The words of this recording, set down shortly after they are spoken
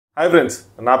Hi friends,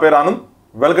 నా పేరు Anand.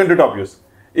 Welcome to TopViews.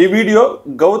 ఈ వీడియో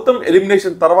గౌతమ్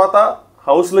ఎలిమినేషన్ తర్వాత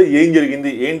హౌస్లో ఏం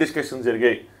జరిగింది, ఏం డిస్కషన్స్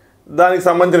జరిగాయి దానికి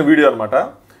సంబంధించిన వీడియో అనమాట.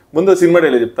 ముందు సినిమా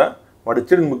డైలాగ్ చెప్తా. వాడు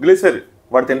వచ్చాడు ముగ్గులేశారు,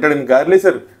 వాడు తింటాడని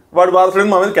గారెలేశారు, వాడు బాధపడని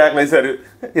మా మీద కేకలేశారు.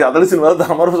 ఇది అతడి సినిమా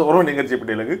అమర్ సుబ్రహ్మణ్యం గారు చెప్పే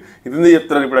డైలాగ్. ఇది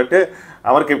చెప్తున్నారు ఇప్పుడు. అంటే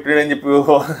అమర్ కెప్టెన్ అని చెప్పి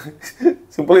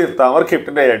సింపుల్గా చెప్తా. అమర్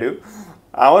కెప్టెన్ అయ్యాడు.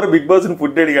 Amar big బాస్ని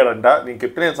food అడిగాడంట. నేను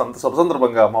కెప్టెన్ అయిన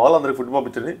సందర్భంగా మా వాళ్ళందరికీ ఫుడ్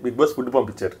పంపించండి. బిగ్ బాస్ ఫుడ్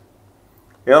పంపించారు.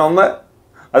 ఏమన్నా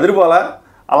అదిరిపోలా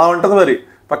అలా ఉంటుంది. మరి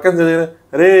పక్కన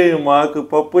రే మాకు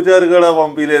పప్పు చారు కూడా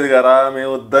పంపించలేదు కదా,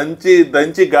 మేము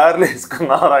దంచి గారెలు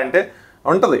వేసుకున్నారా అంటే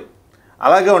ఉంటుంది.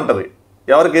 అలాగే ఉంటుంది.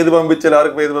 ఎవరికి ఏది పంపించాలి,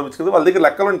 ఎవరికి ఏది పంపించలేదు, వాళ్ళ దగ్గర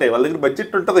లెక్కలు ఉంటాయి, వాళ్ళ దగ్గర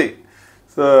బడ్జెట్ ఉంటుంది.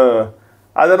 సో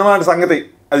అదనమాట సంగతి.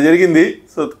 అది జరిగింది.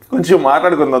 సో కొంచెం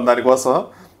మాట్లాడుకుందాం దానికోసం.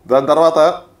 దాని తర్వాత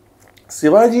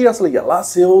శివాజీ అసలు ఎలా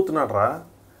సేవ్ అవుతున్నాడు రా,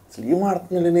 అసలు ఏం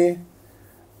ఆడుతున్నాడని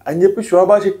అని చెప్పి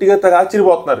శోభా శెట్టి గారు తెగ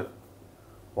ఆశ్చర్యపోతున్నారు.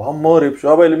 వామ్మో రేపు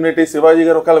శోభ ఎలిమినేట్ అయ్యి శివాజీ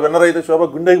గారు ఒకవేళ విన్నర్ అయితే శోభ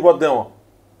గుండె అయిపోద్దేమో,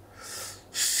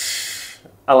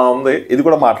 అలా ఉంది. ఇది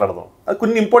కూడా మాట్లాడదాం. అది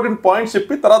కొన్ని ఇంపార్టెంట్ పాయింట్స్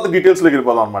చెప్పి తర్వాత డీటెయిల్స్లోకి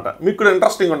వెళ్ళిపోదాం అనమాట. మీకు కూడా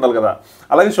ఇంట్రెస్టింగ్ ఉండాలి కదా.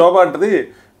 అలాగే శోభ అంటది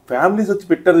ఫ్యామిలీస్ వచ్చి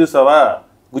పెట్టారు చూసావా,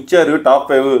 గుచ్చారు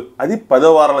టాప్ 5, అది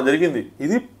 10వ వారంలో జరిగింది.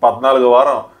 ఇది 14వ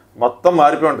వారం. మొత్తం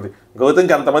మారిపోయి ఉంటుంది.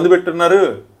 గౌతమ్కి ఎంతమంది పెట్టున్నారు,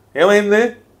 ఏమైంది,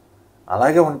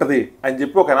 అలాగే ఉంటుంది అని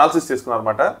చెప్పి ఒక అనాలిసిస్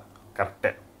చేసుకున్నారన్నమాట.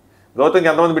 కరెక్టే. గౌతమ్కి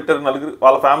ఎంతమంది పెట్టారు, 4.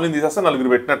 వాళ్ళ ఫ్యామిలీని తీసేస్తే 4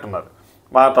 పెట్టినట్టున్నారు.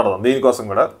 మాట్లాడదాం దీనికోసం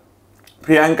కూడా.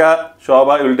 ప్రియాంక, శోభ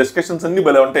వీళ్ళ డిస్కషన్స్ అన్నీ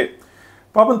భలే ఉంటాయి.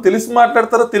 పాపం తెలిసి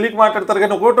మాట్లాడతారో తెలియక మాట్లాడతారు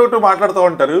కానీ ఒకటి మాట్లాడుతూ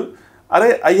ఉంటారు. అరే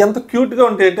అవి ఎంత క్యూట్గా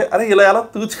ఉంటాయి అంటే, అరే ఇలా ఎలా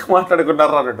తూచిగా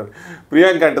మాట్లాడుకుంటారు అని అంటారు.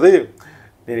 ప్రియాంక అంటది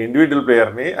నేను ఇండివిజువల్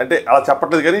ప్లేయర్ని, అంటే అలా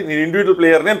చెప్పట్లేదు కానీ నేను ఇండివిజువల్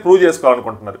ప్లేయర్ని నేను ప్రూవ్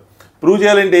చేసుకోవాలనుకుంటున్నారు. ప్రూవ్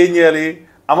చేయాలంటే ఏం చేయాలి,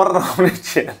 అమర్ నామినేట్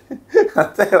చేయాలి.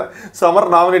 అంతే కదా. సో అమర్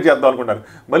నామినేట్ చేద్దాం అనుకుంటారు.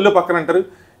 మళ్ళీ పక్కన అంటారు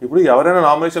ఇప్పుడు ఎవరైనా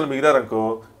నామినేషన్లు మిగిలారనుకో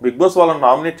బిగ్ బాస్ వాళ్ళని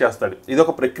నామినేట్ చేస్తాడు. ఇది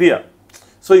ఒక ప్రక్రియ.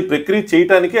 సో ఈ ప్రక్రియ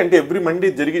చేయడానికి అంటే ఎవ్రీ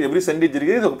సండే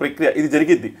జరిగేది ఇది ఒక ప్రక్రియ. ఇది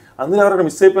జరిగిద్ది. అందులో ఎవరైనా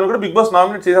మిస్ అయిపోయినా కూడా బిగ్ బాస్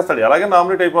నామినేట్ చేసేస్తాడు. ఎలాగే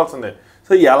నామినేట్ అయిపోవాల్సిందే.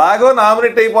 సో ఎలాగో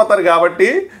నామినేట్ అయిపోతారు కాబట్టి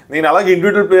నేను అలాగే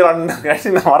ఇండివిజువల్ ప్లేయర్ అంటున్నాను కాబట్టి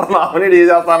నేను ఎవరు నామినేట్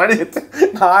చేసేస్తానని చెప్తే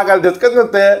నాకు అది డిస్కస్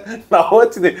చేస్తే నవ్వు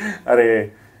వచ్చింది. అరే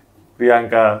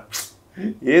ప్రియాంక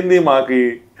ఏంది మాకు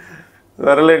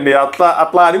సరేలేండి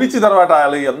అట్లా అనిపించిన తర్వాత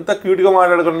వాళ్ళు ఎంత క్యూట్గా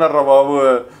మాట్లాడుకున్నారా బాబు.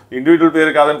 ఇండివిజువల్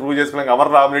పేరు కాదని ప్రూవ్ చేసుకోవడానికి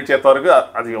అమర్ నామినేట్ చేసే వరకు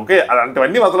అది ఓకే.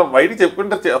 అలాంటివన్నీ అసలు బయటికి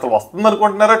చెప్పుకుంటారు. అసలు వస్తుంది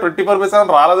అనుకుంటున్నారా,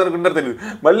 24/7 రాలేదనుకుంటారు తెలియదు.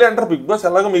 మళ్ళీ అంటారు బిగ్ బాస్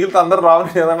ఎలాగో మిగిలితే అందరూ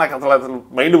రావని కదా. నాకు అసలు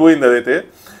మైండ్ పోయింది అదైతే.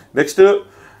 నెక్స్ట్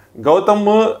గౌతమ్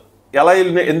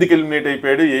ఎందుకు ఎలిమినేట్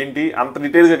అయిపోయాడు ఏంటి అంత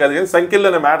డీటెయిల్గా కాదు కానీ సంఖ్యలో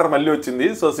అనే మ్యాటర్ మళ్ళీ వచ్చింది.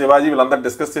 సో శివాజీ వీళ్ళందరూ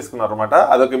డిస్కస్ చేసుకున్నారు అనమాట.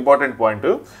 అదొక ఇంపార్టెంట్ పాయింట్.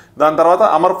 దాని తర్వాత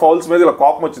అమర్ ఫౌల్స్ మీద ఇలా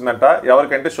కోపం వచ్చిందంట.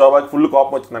 ఎవరికంటే శోభాకి ఫుల్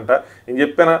కోపం వచ్చిందంట. నేను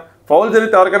చెప్పాను ఫౌల్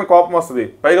జరిగితే ఎవరికైనా కోపం వస్తుంది.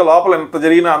 పైగా లోపల ఎంత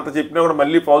జరిగినా అంత చెప్పినా కూడా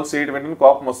మళ్ళీ ఫౌల్స్ చేయడం వెంటనే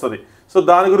కోపం వస్తుంది. సో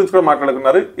దాని గురించి కూడా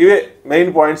మాట్లాడుకున్నారు. ఇవే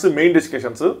మెయిన్ పాయింట్స్, మెయిన్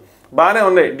డిస్కషన్స్ బాగానే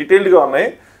ఉన్నాయి, డీటెయిల్డ్గా ఉన్నాయి.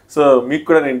 సో మీకు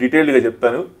కూడా నేను డీటెయిల్డ్గా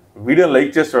చెప్తాను. వీడియోని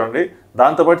లైక్ చేసి చూడండి.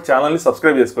 దాంతోపాటు ఛానల్ని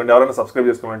సబ్స్క్రైబ్ చేసుకోండి. ఎవరైనా సబ్స్క్రైబ్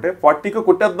చేసుకోవాలంటే 40కి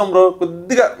కొట్టేద్దాం బ్రో.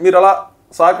 కొద్దిగా మీరు అలా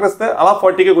సహకరిస్తే అలా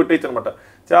 40కి కొట్టేయచ్చు అనమాట.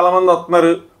 చాలామంది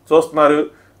వస్తున్నారు, చూస్తున్నారు.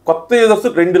 కొత్త యూజర్స్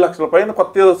 2 లక్షల పైన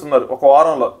కొత్త యూజర్స్ ఉన్నారు ఒక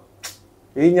వారంలో.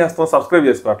 ఏం చేస్తాం, సబ్స్క్రైబ్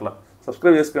చేసుకో. అట్లా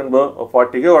సబ్స్క్రైబ్ చేసుకోండి బ్రో.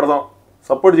 40కే కొడదాం.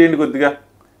 సపోర్ట్ చేయండి కొద్దిగా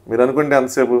మీరు అనుకుంటే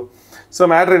అంతసేపు. సో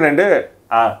మ్యాటర్ ఏంటంటే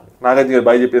నాగార్జున గారు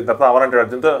బాయ్ చెప్పిన తర్వాత అమర్ అంటే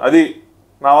అర్జున్తో అది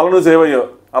నా వల్ల నువ్వు సేవ్ అయ్యావు,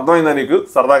 అర్థమైందా నీకు,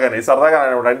 సరదాగా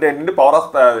అంటే ఏంటంటే పవర్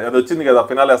అది వచ్చింది కదా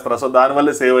ఫినాల్ వేస్తారా, సో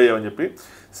దానివల్లే సేవ్ అయ్యామని చెప్పి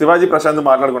శివాజీ ప్రశాంత్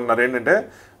మాట్లాడుకుంటున్నారు. ఏంటంటే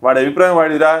వాడి అభిప్రాయం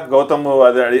వాడిరా, గౌతమ్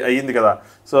అది అయ్యింది కదా.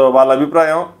 సో వాళ్ళ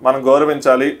అభిప్రాయం మనం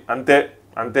గౌరవించాలి,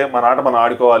 అంతే మన ఆట మనం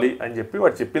ఆడుకోవాలి అని చెప్పి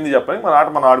వాడు చెప్పింది చెప్పని మన ఆట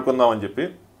మనం ఆడుకుందాం అని చెప్పి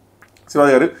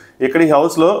శివాజీ గారు ఇక్కడ ఈ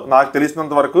హౌస్లో నాకు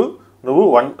తెలిసినంత వరకు నువ్వు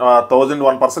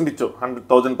 1001% ఇచ్చావు,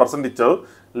 100,000% ఇచ్చావు.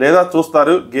 లేదా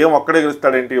చూస్తారు గేమ్ ఒక్కడే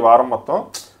గెలుస్తాడేంటి ఈ వారం మొత్తం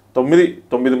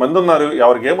 9 మంది ఉన్నారు,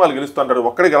 ఎవరి గేమ్ వాళ్ళు గెలుస్తుంటారు,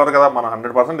 ఒక్కడే గెలరు కదా, మనం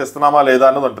 100% ఇస్తున్నామా లేదా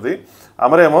అన్నది ఉంటుంది.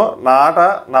 అమరేమో నా ఆట,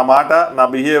 నా మాట, నా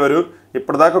బిహేవియర్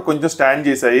ఇప్పటిదాకా కొంచెం స్టాండ్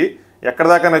చేశాయి, ఎక్కడి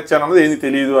దాకా నచ్చానన్నది ఏది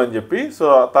తెలియదు అని చెప్పి సో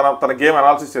తన గేమ్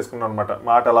అనాలిసిస్ చేసుకున్నాను అనమాట.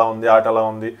 మాట ఎలా ఉంది, ఆట ఎలా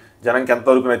ఉంది, జనంకి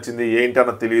ఎంతవరకు నచ్చింది ఏంటి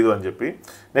అన్నది తెలియదు అని చెప్పి.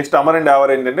 నెక్స్ట్ అమర్ అండ్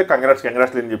ఎవరు ఏంటంటే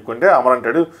కంగ్రాట్స్ అని చెప్పుకుంటే అమర్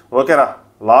అంటాడు ఓకేరా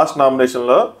లాస్ట్ నామినేషన్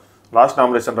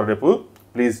రా రేపు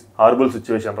ప్లీజ్, హార్బుల్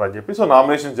సిచ్యువేషన్ రా అని చెప్పి. సో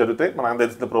నామినేషన్స్ జరుగుతాయి, మనకు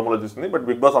తెలిసిన ప్రోమోలో చూస్తుంది. బట్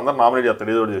బిగ్ బాస్ అందరూ నామినేట్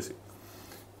చేస్తాడు ఏదో చేసి.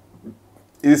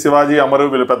 ఇది శివాజీ అమరు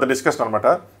వీళ్ళు పెద్ద డిస్కషన్ అనమాట.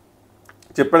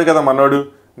 చెప్పాడు కదా మనోడు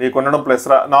నీకు ఉండడం ప్లస్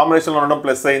నామినేషన్లో ఉండడం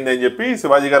ప్లస్ అయింది అని చెప్పి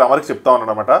శివాజీ గారు అమర్కి చెప్తా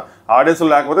ఉన్నాడు అనమాట. ఆడియన్స్లో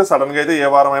లేకపోతే సడన్గా అయితే ఏ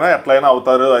వారమైనా ఎట్లయినా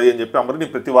అవుతారు అది అని చెప్పి అమర్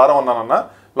నేను ప్రతి వారం ఉన్నానన్న,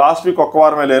 లాస్ట్ వీక్ ఒక్క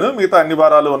వారమే లేను, మిగతా అన్ని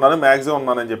వారాలు ఉన్నాను, మ్యాక్సిమం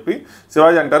ఉన్నానని చెప్పి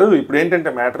శివాజీ అంటారు. ఇప్పుడు ఏంటంటే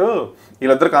మ్యాటరు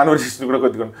వీళ్ళిద్దరు కాన్వర్సేషన్ కూడా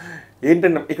కొద్దిగా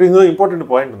ఏంటంటే ఇక్కడ ఇంకో ఇంపార్టెంట్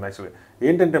పాయింట్ ఉంది యాక్చువల్లీ.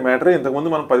 ఏంటంటే మ్యాటర్ ఇంతకుముందు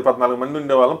మనం 10-14 మంది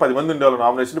ఉండేవాళ్ళం, 10 మంది ఉండేవాళ్ళం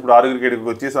నామినేషన్, ఇప్పుడు 6-7కి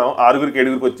వచ్చేసాం,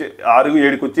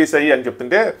 6-7కి వచ్చేసాయి అని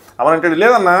చెప్తుంటే అమర్ అంటాడు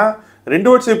లేదన్నా 2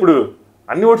 ఓట్స్ ఇప్పుడు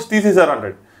అన్ని ఓట్స్ తీసేశారు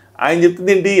అంటాడు. ఆయన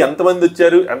చెప్తుంది ఏంటి ఎంతమంది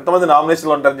వచ్చారు ఎంతమంది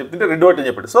నామినేషన్లో ఉంటారని చెప్తుంటే 2 ఓట్లు అని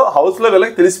చెప్పాడు. సో హౌస్లో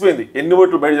వీళ్ళకి తెలిసిపోయింది ఎన్ని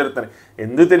ఓట్లు బయట జరుగుతాయి.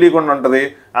 ఎందుకు తెలియకుండా ఉంటుంది,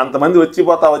 అంతమంది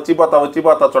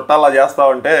వచ్చిపోతా చుట్టాలా చేస్తా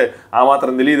ఉంటే ఆ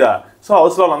మాత్రం తెలియదా. సో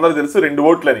హౌస్లో వాళ్ళందరూ తెలుసు 2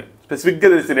 ఓట్లని స్పెసిఫిక్గా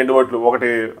తెలిసి 2 ఓట్లు, ఒకటి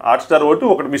హాట్స్టార్ ఓటు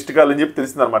ఒకటి మిస్డ్ కాల్ అని చెప్పి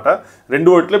తెలిసింది అనమాట. 2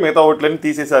 ఓట్లే మిగతా ఓట్లని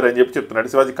తీసేశారు అని చెప్పి చెప్తున్నాడు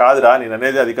శివాజీ. కాదురా నేను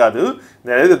అనేది అది కాదు,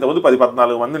 నేను అనేది ఇంతకుముందు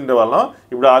 10-14 మంది ఉండేవాళ్ళం,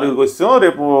 ఇప్పుడు 6కి వచ్చాం,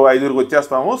 రేపు 5కి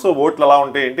వచ్చేస్తాము, సో ఓట్లు ఎలా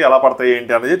ఉంటాయి ఏంటి ఎలా పడతాయి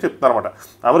ఏంటి అనేది చెప్తున్నారు అనమాట.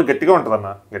 అమరు గట్టిగా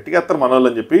ఉంటుందన్న, గట్టిగా ఎత్తారు మనోళ్ళు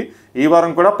అని చెప్పి ఈ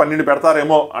వారం కూడా 12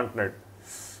 పెడతారేమో అంటున్నాడు.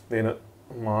 నేను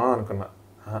అనుకున్నా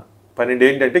 12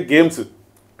 ఏంటంటే గేమ్స్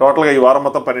టోటల్గా ఈ వారం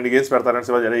మొత్తం 12 గేమ్స్ పెడతారని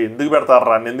శివాజీ ఎందుకు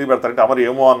పెడతారా అని ఎందుకు పెడతారంటే అమరు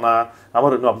ఏమో అన్నా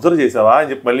అమరు నువ్వు అబ్జర్వ్ చేసావా అని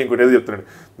చెప్పి మళ్ళీ ఇంకోటి ఏదో చెప్తున్నాడు.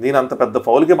 నేను అంత పెద్ద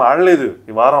ఫౌల్ గేమ్ ఆడలేదు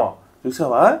ఈ వారం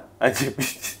చూసావా అని చెప్పి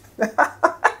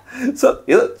సో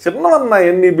ఏదో చిన్నవన్నా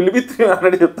ఎన్ని బిలిబిత్రి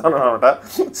అన్నట్టు చెప్తాను అనమాట.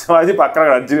 శివాజీ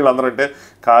పక్కన అర్జునులు అందరూ అంటే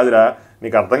కాదురా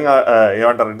నీకు అర్థంగా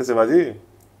ఏమంటారంటే శివాజీ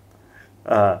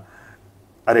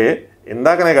అరే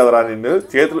ఇందాకనే కదరా నిన్ను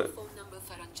చేతులు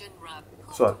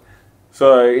సో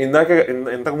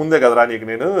ఇంతకు ముందే కదరా నీకు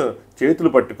నేను చేతులు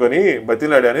పట్టుకొని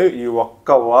బతిలాడాను, ఈ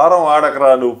ఒక్క వారం ఆడకరా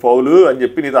నువ్వు ఫౌలు అని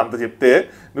చెప్పి నీతో అంత చెప్తే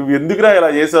నువ్వు ఎందుకురా ఇలా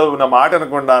చేసావు నా మాట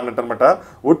అనకుండా అన్నట్టు అనమాట.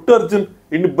 ఒట్టు అర్జున్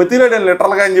ఇన్ని బతిలాడాను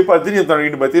లిటరల్గా అని చెప్పి అర్జున్ చెప్తాడు,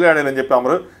 ఇన్ని బతిలాడాను అని చెప్పి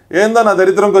అమరు ఏందో నా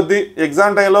దరిద్రం కొద్దీ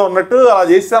ఎగ్జామ్ టైంలో ఉన్నట్టు అలా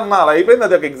చేశాను అలా అయిపోయింది,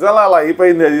 అది ఒక ఎగ్జామ్లో అలా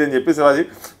అయిపోయింది అది అని చెప్పి శివాజీ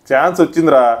ఛాన్స్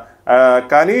వచ్చిందిరా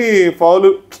కానీ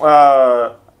ఫౌలు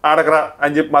ఆడకరా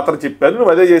అని చెప్పి మాత్రం చెప్పాను,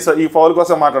 నువ్వు అదే చేసావు ఈ ఫౌల్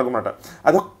కోసం మాట్లాడుకున్నమాట.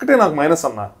 అదొక్కటే నాకు మైనస్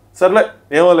అన్నా, సర్లే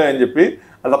ఏమోలే అని చెప్పి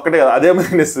అదొక్కటే కదా అదే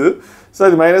మైనస్, సో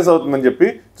అది మైనస్ అవుతుందని చెప్పి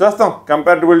చూస్తాం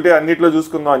కంపారిటిబిలిటీ అన్నింటిలో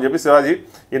చూసుకుందాం అని చెప్పి శివాజీ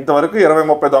ఇంతవరకు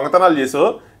 20-30 దొంగతనాలు చేసావు,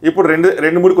 ఇప్పుడు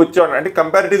 2-3కి వచ్చావు అంటే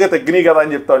కంపారిటివ్గా తగ్గినాయి కదా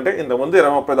అని చెప్తావు. అంటే ఇంతకుముందు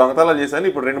 20-30 దొంగతనాలు చేశాను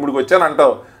ఇప్పుడు 2-3కి వచ్చాను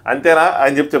అంటావు అంతేనా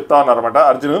అని చెప్పి చెప్తా ఉన్నారన్నమాట.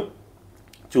 అర్జున్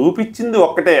చూపించింది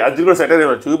ఒక్కటే, అర్జున్ కూడా సెటర్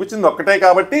చూపించింది ఒక్కటే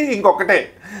కాబట్టి ఇంకొకటే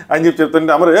అని చెప్పి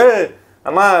చెప్తుంటే అమరు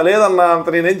అన్నా లేదన్నా అంత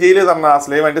నేనేం చేయలేదన్నా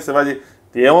అసలు ఏమంటే శివాజీ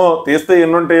ఏమో తీస్తే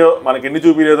ఎన్ని ఉంటాయో మనకి ఎన్ని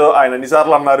చూపించలేదో ఆయన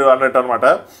ఎన్నిసార్లు అన్నారు అన్నట్టు అనమాట.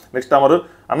 నెక్స్ట్ అమరు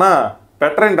అన్నా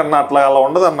పెట్టరేంటన్నా అట్లా అలా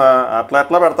ఉండదన్నా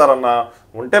ఎట్లా పెడతారన్నా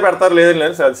ఉంటే పెడతారు లేదని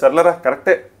లేదు సర్లేరా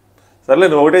కరెక్టే సర్లే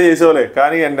నువ్వు ఒకటే చేసేవాలే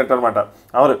కానీ అన్నట్టు అనమాట.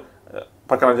 అమరు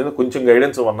పక్కన కొంచెం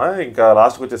గైడెన్స్ ఇవ్వన్నా ఇంకా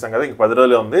లాస్ట్కి వచ్చేసాం కదా ఇంక 10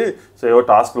 రోజులే ఉంది, సో ఏవో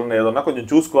టాస్క్లు ఉన్నాయి ఏదన్నా కొంచెం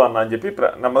చూసుకో అన్న అని చెప్పి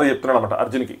నెమ్మదిగా చెప్తున్నాడు అనమాట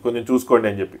అర్జున్కి కొంచెం చూసుకోండి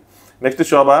అని చెప్పి. నెక్స్ట్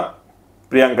శోభ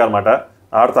ప్రియాంక అనమాట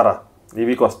ఆడతారా ఈ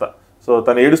వీక్ వస్తా, సో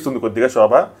తను ఏడుస్తుంది కొద్దిగా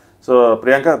శోభ. So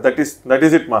Priyanka that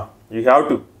is it మా యూ హ్యావ్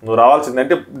టు నువ్వు రావాల్సింది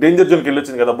అంటే డేంజర్ జోన్కి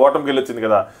వెళ్ళొచ్చింది కదా బాటమ్కి వెళ్ళొచ్చింది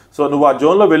కదా, సో నువ్వు ఆ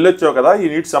జోన్లో వెళ్ళొచ్చావు కదా ఈ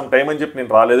నీడ్ సమ్ టైం అని చెప్పి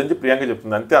నేను రాలేదని చెప్పి ప్రియాంక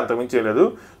చెప్తుంది అంతే అంతకుమించి చేయలేదు.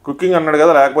 కుకింగ్ అన్నాడు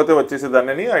కదా లేకపోతే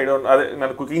వచ్చేసేదాన్ని అదే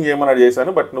నన్ను కుకింగ్ చేయమని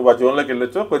చేశాను బట్ నువ్వు ఆ జోన్లోకి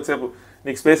వెళ్ళొచ్చావు కొద్దిసేపు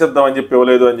నీకు స్పేస్ ఇద్దామని చెప్పి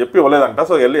ఇవ్వలేదంట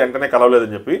సో వెళ్ళి వెంటనే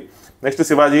కలవలేదని చెప్పి. నెక్స్ట్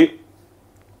శివాజీ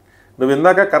నువ్వు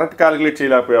ఇందాక కరెక్ట్ క్యాలిక్యులేట్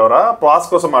చేయలేకపోయావరా పాస్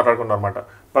కోసం మాట్లాడుకున్నావు అనమాట.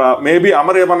 మేబీ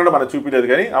అమర్ ఏమన్నాడో మనకు చూపించలేదు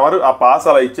కానీ అమర్ ఆ పాస్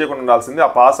అలా ఇచ్చేయకుండా ఉండాల్సింది, ఆ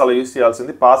పాస్ అలా యూజ్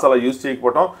చేయాల్సింది, పాస్ అలా యూజ్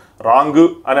చేయకపోవడం రాంగ్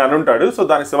అని అనుంటాడు. సో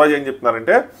దానికి శివాజీ ఏం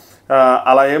చెప్తున్నారంటే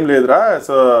అలా ఏం లేదురా,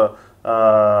 సో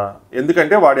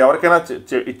ఎందుకంటే వాడు ఎవరికైనా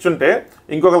ఇచ్చుంటే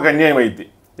ఇంకొకరికి అన్యాయం అయింది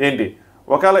ఏంటి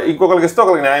ఒకవేళ ఇంకొకరికి ఇస్తే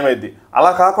ఒకరికి న్యాయం అయింది,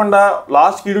 అలా కాకుండా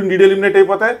లాస్ట్కి ఈడు ఎలిమినేట్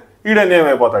అయిపోతే ఈడు అన్యాయం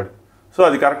అయిపోతాడు. సో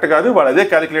అది కరెక్ట్ కాదు వాడు అదే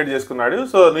క్యాలిక్యులేట్ చేసుకున్నాడు,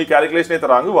 సో నీ క్యాలిక్యులేషన్ అయితే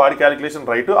రాంగ్ వాడి క్యాలిక్యులేషన్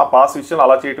రైట్, ఆ పాస్ విషయంలో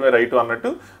అలా చేయటమే రైట్ అన్నట్టు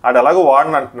ఆడు అలాగో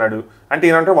వాడిని అంటున్నాడు. అంటే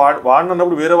ఏంటంటే వాడిని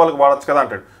అన్నప్పుడు వేరే వాళ్ళకి వాడచ్చు కదా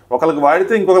అంటాడు, ఒకరికి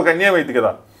వాడితే ఇంకొకరికి అన్యాయం అయింది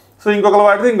కదా, సో ఇంకొకరు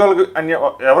వాడితే ఇంకొకరికి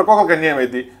ఎవరికొకరికి అన్యాయం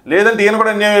అయింది, లేదంటే ఈయన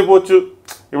కూడా అన్యాయం అయిపోవచ్చు.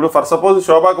 ఇప్పుడు ఫర్ సపోజ్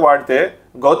శోభాకు వాడితే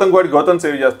గౌతమ్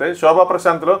సేవ్ చేస్తే శోభా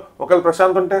ప్రశాంత్లో ఒకరికి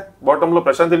ప్రశాంత్ ఉంటే బాటంలో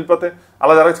ప్రశాంత్ వెళ్ళిపోతే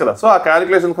అలా జరగచ్చు కదా, సో ఆ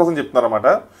క్యాలిక్యులేషన్ కోసం చెప్తున్నారు అనమాట.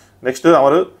 నెక్స్ట్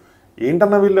అమరు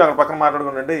ఏంటన్నా వీళ్ళు అక్కడ పక్కన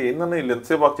మాట్లాడుకుంటే ఏంటన్నా వీళ్ళు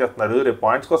ఎంతసేపు వర్క్ చేస్తున్నారు, రేపు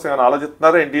పాయింట్స్ కోసం ఏమైనా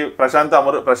ఆలోచిస్తున్నారు ఏంటి,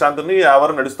 ప్రశాంత్ని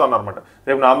ఎవరు నడుస్తున్నారు అనమాట,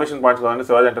 రేపు నామినేషన్ పాయింట్స్ కావాలని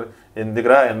శివాజీ అంటారు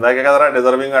ఎందుకురా ఇందాకే కదరా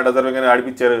డిజర్వింగ్ అని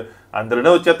ఆడిపించారు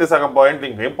అందులోనే వచ్చేస్తే సగం పాయింట్లు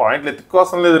ఇంకేం పాయింట్లు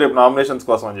ఎత్తుకోసం లేదు రేపు నామినేషన్స్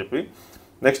కోసం అని చెప్పి.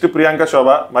 నెక్స్ట్ ప్రియాంక శోభ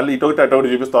మళ్ళీ ఇటొకటి అటొకటి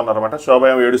చూపిస్తూ ఉన్నారన్నమాట. శోభ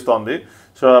ఏమో ఏడుస్తోంది,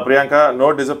 so Priyanka no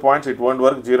disappoints it won't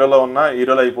work, 0లో ఉన్నా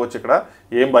హీరోలో అయిపోవచ్చు ఇక్కడ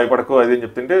ఏం భయపడకు అది అని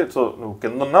చెప్తుంటే, సో నువ్వు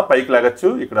కింద ఉన్నా పైకి లాగచ్చు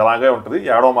ఇక్కడ అలాగే ఉంటుంది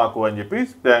ఏడో మాకు అని చెప్పి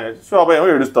శోభ ఏమో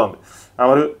ఏడుస్తోంది.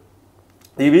 మరి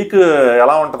ఈ వీక్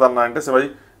ఎలా ఉంటుందన్న అంటే శివాజీ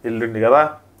ఎల్లుండి కదా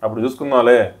అప్పుడు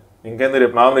చూసుకుందాంలే ఇంకేంది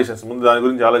రేపు నామినేషన్స్ ముందు దాని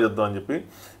గురించి ఆలోచిద్దాం అని చెప్పి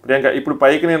ప్రియాంక ఇప్పుడు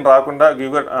పైకి నేను రాకుండా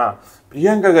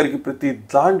ప్రియాంక గారికి ప్రతి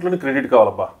దాంట్లోనే క్రెడిట్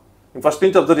కావాలబ్బా. నేను ఫస్ట్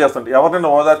నుంచి అబ్జర్వ్ చేస్తాను, ఎవరినైనా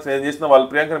ఓదార్చి నేను చేసిన వాళ్ళు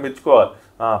ప్రియాంకని మెచ్చుకోవాలి.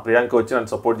 ప్రియాంక వచ్చి నన్ను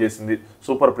సపోర్ట్ చేసింది,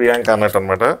 సూపర్ ప్రియాంక అన్నట్టు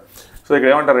అనమాట. సో ఇక్కడ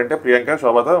ఏమంటారంటే ప్రియాంక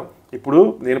శోభతో ఇప్పుడు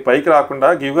నేను పైకి రాకుండా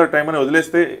గివ్ యర్ టైం అని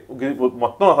వదిలేస్తే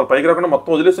మొత్తం అసలు పైకి రాకుండా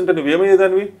మొత్తం వదిలేస్తుంటే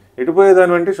నువ్వేమయ్యేదానివి,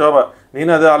 ఎటుపోయేదానివి అంటే శోభ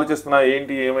నేను అదే ఆలోచిస్తున్నా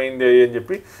ఏంటి ఏమైంది అని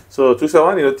చెప్పి. సో చూసావా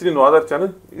నేను వచ్చి నేను ఓదార్చాను,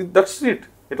 దట్స్ ఇట్,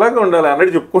 ఇట్లాగే ఉండాలి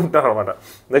అన్నట్టు చెప్పుకుంటున్నాను అనమాట.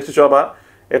 నెక్స్ట్ శోభ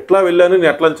ఎట్లా వెళ్ళాను నేను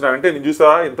ఎట్లా అంటున్నాను అంటే నేను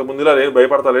చూసావా ఇంత ముందులా లేని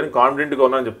భయపడతా లేని కాన్ఫిడెంట్గా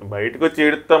ఉన్నాను చెప్తాను. బయటకు వచ్చి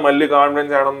ఏడుస్తా మళ్ళీ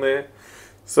కాన్ఫిడెన్స్ ఏడుంది.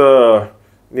 సో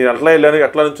నేను అట్లా వెళ్ళాను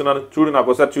ఎట్లా నుంచున్నాను చూడు నాకు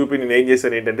ఒకసారి చూపి నేను ఏం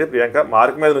చేశాను ఏంటంటే ప్రియాంక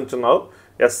మార్క్ మీద నుంచున్నావు,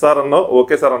 ఎస్ సార్ అన్నావు,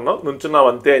 ఓకే సార్ అన్నావు, నుంచున్నావు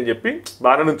అంతే అని చెప్పి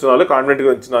బాగానే నుంచున్నావు కాన్ఫిడెంట్గా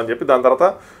నుంచున్నావు అని చెప్పి. దాని తర్వాత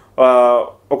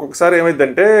ఒక్కొక్కసారి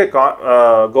ఏమైందంటే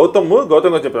గౌతమ్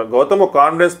చెప్పాను, గౌతమ్ ఒక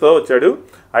కాన్ఫిడెన్స్తో వచ్చాడు,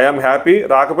 ఐఆమ్ హ్యాపీ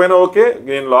రాకపోయినా ఓకే,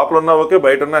 నేను లోపల ఉన్నా ఓకే,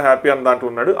 బయట ఉన్నా హ్యాపీ అని దాంట్లో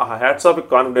ఉన్నాడు. ఆ హ్యాట్స్ ఆఫ్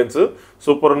కాన్ఫిడెన్స్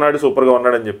సూపర్ ఉన్నాడు, సూపర్గా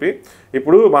ఉన్నాడు అని చెప్పి.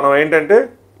 ఇప్పుడు మనం ఏంటంటే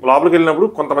లోపలికి వెళ్ళినప్పుడు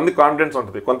కొంతమంది కాన్ఫిడెన్స్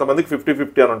ఉంటుంది, కొంతమందికి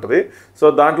 50-50 అని ఉంటుంది. సో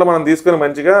దాంట్లో మనం తీసుకుని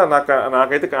మంచిగా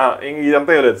నాకైతే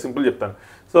ఇదంతా లేదు సింపుల్ చెప్తాను.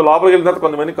 సో లోపలికి వెళ్ళిన తర్వాత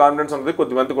కొంతమంది కాన్ఫిడెన్స్ ఉంటుంది,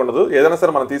 కొద్దిమందికి ఉండదు. ఏదైనా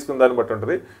సరే మనం తీసుకున్న దాన్ని బట్టి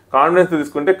ఉంటుంది. కాన్ఫిడెన్స్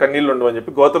తీసుకుంటే కన్నీళ్ళు ఉండవు అని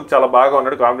చెప్పి గౌతమ్ చాలా బాగా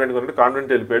ఉన్నాడు,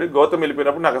 కాన్ఫిడెంట్ వెళ్ళిపోయాడు. గౌతమ్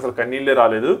వెళ్ళిపోయినప్పుడు నాకు అసలు కన్నీళ్ళే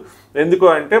రాలేదు. ఎందుకు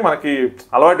అంటే మనకి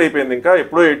అలవాటు అయిపోయింది, ఇంకా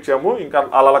ఎప్పుడో ఏడ్చాము, ఇంకా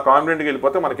అలా కాన్ఫిడెంట్గా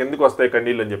వెళ్ళిపోతే మనకి ఎందుకు వస్తాయి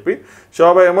కన్నీళ్ళు అని చెప్పి.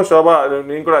 శోభ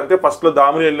నేను కూడా అంతే, ఫస్ట్లో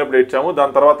దామిని వెళ్ళినప్పుడు ఏడ్చాము,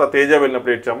 దాని తర్వాత తేజ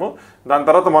వెళ్ళినప్పుడు ఏడ్చాము, దాని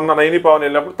తర్వాత మొన్న నైని పవన్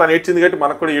వెళ్ళినప్పుడు తను ఏడ్చింది కాబట్టి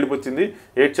మనకు కూడా ఏడుపు వచ్చింది,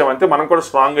 ఏడ్చామంతే, మనం కూడా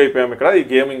స్ట్రాంగ్ అయిపోయాము ఇక్కడ ఈ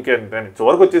గేమ్. ఇంకేంటే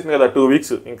చివరికి వచ్చేసింది కదా 2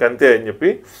 వీక్స్ ఇంకంతే అని చెప్పి.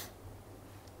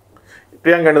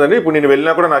 ప్రియాంక అంటుందండి ఇప్పుడు నేను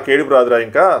వెళ్ళినా కూడా నాకు ఏడుపు రాదురా,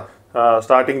 ఇంకా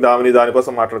స్టార్టింగ్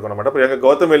దానికోసం మాట్లాడుకున్నమాట. ప్రియాంక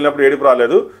గౌతమ్ వెళ్ళినప్పుడు ఏడుపు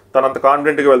రాలేదు, తనంత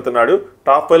కాన్ఫిడెంట్గా వెళ్తున్నాడు,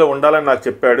 టాప్ 5లో ఉండాలని నాకు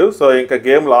చెప్పాడు. సో ఇంకా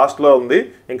గేమ్ లాస్ట్లో ఉంది,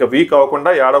 ఇంకా వీక్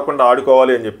అవ్వకుండా ఏడవకుండా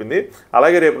ఆడుకోవాలి అని చెప్పింది.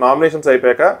 అలాగే రేపు నామినేషన్స్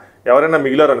అయిపోయాక ఎవరైనా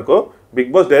మిగిలారనుకో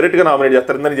బిగ్ బాస్ డైరెక్ట్గా నామినేట్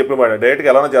చేస్తారని చెప్పిన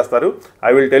డైరెక్ట్గా ఎలానో చేస్తారు.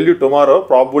 I will tell you tomorrow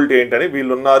probability ఏంటని,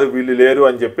 వీళ్ళు ఉన్నారు వీళ్ళు లేరు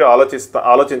అని చెప్పి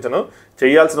ఆలోచించను,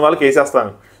 చేయాల్సిన వాళ్ళకి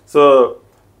వేసేస్తాను. సో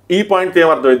ఈ పాయింట్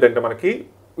ఏమర్థమైందంటే మనకి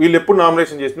వీళ్ళు ఎప్పుడు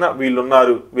నామినేషన్ చేసినా వీళ్ళు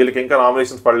ఉన్నారు వీళ్ళకి ఇంకా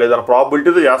నామినేషన్స్ పడలేదు అన్న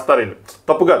ప్రాబిలిటీతో చేస్తారు వీళ్ళు,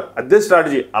 తప్పు కాదు, అదే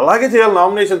స్ట్రాటజీ, అలాగే చేయాలి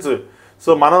నామినేషన్స్.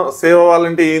 సో మనం సేవ్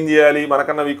అవ్వాలంటే ఏం చేయాలి,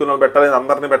 మనకన్నా వీకున్న పెట్టాలి,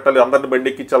 అందరిని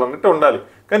బండెక్కించాలన్నట్టు ఉండాలి.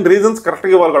 కానీ రీజన్స్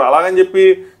కరెక్ట్గా ఇవ్వాలి కూడా, అలాగని చెప్పి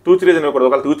తూచి రీజన్ ఇవ్వకూడదు.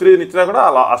 ఒకవేళ తూచి రీజన్ ఇచ్చినా కూడా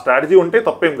అలా ఆ స్ట్రాటజీ ఉంటే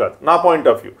తప్పేం కాదు నా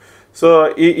పాయింట్ ఆఫ్ వ్యూ. సో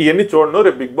ఇవన్నీ చూడను,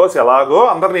 రేపు బిగ్ బాస్ ఎలాగో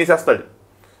అందరిని వేసేస్తాడు,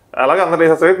 అలాగే అందరూ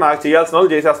చేసేస్తారు, నాకు చేయాల్సిన వాళ్ళు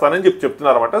చేసేస్తానని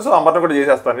చెప్తున్నారు అనమాట. సో అమర్ని కూడా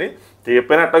చేసేస్తానని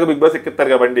చెప్పినా అట్టగా బిగ్ బాస్ ఎక్కిస్తారు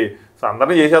కాబట్టి, సో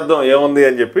అందరినీ చేసేద్దాం ఏముంది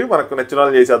అని చెప్పి, మనకు నచ్చిన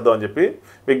వాళ్ళు చేసేద్దాం అని చెప్పి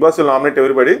బిగ్ బాస్ నామినేట్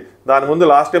ఎవరిబడి. దాని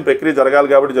ముందు లాస్ట్ టైం ప్రక్రియ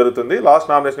జరగాలి కాబట్టి జరుగుతుంది,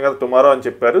 లాస్ట్ నామినేషన్ కదా టుమారో అని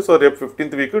చెప్పారు. సో రేపు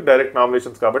 15th వీక్ డైరెక్ట్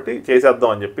నామినేషన్స్ కాబట్టి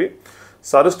చేసేద్దాం అని చెప్పి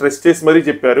సార్ స్ట్రెస్ చేసి మరీ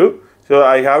చెప్పారు. So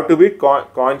I have to be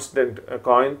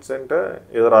constant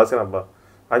ఏదో రాసానబ్బా,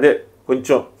 అదే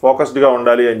కొంచెం ఫోకస్డ్గా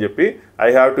ఉండాలి అని చెప్పి ఐ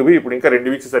హ్యావ్ టు బి. ఇప్పుడు ఇంకా 2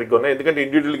 వీక్స్ సరిగ్గా ఉన్నాయి, ఎందుకంటే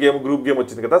ఇండివిజువల్ గేమ్ గ్రూప్ గేమ్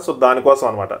వచ్చింది కదా, సో దానికోసం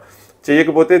అనమాట.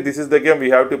 చేయకపోతే this is the game we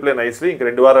have to play nicely, ఇంక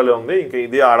 2 వారాలే ఉంది, ఇంకా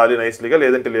ఇది ఆడాలి నైస్లీగా,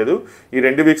 లేదంటే లేదు. ఈ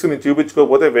 2 వీక్స్ నేను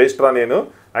చూపించుకోకపోతే వేస్ట్ రా నేను.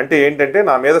 అంటే ఏంటంటే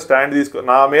నా మీద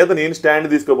నేను స్టాండ్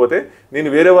తీసుకోకపోతే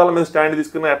నేను వేరే వాళ్ళ మీద స్టాండ్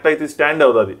తీసుకున్న ఎట్లయితే స్టాండ్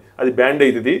అవుతుంది, అది బ్యాండ్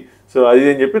అవుతుంది. సో అది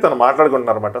అని చెప్పి తను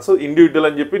మాట్లాడుకుంటున్నారు అనమాట. సో ఇండివిజువల్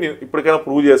అని చెప్పి నేను ఇప్పటికైనా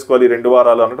ప్రూవ్ చేసుకోవాలి 2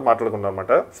 వారాలు అన్నట్టు మాట్లాడుకున్నాను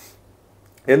అనమాట.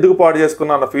 ఎందుకు పాడు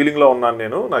చేసుకున్నా అన్న ఫీలింగ్లో ఉన్నాను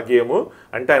నేను నా గేము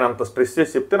అంటే, ఆయన అంత స్ట్రెస్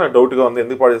చేసి చెప్తే నాకు డౌట్గా ఉంది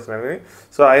ఎందుకు పాడు చేసుకున్నానని.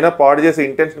 సో ఆయన పాడు చేసే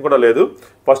ఇంటెన్షన్ కూడా లేదు.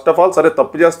 ఫస్ట్ ఆఫ్ ఆల్ సరే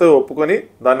తప్పు చేస్తే ఒప్పుకొని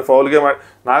దాన్ని ఫౌల్ గేమ్,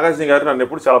 నాగార్జున గారు నన్ను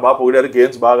ఎప్పుడు చాలా బాగా పొగిడారు,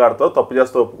 గేమ్స్ బాగా ఆడతావు, తప్పు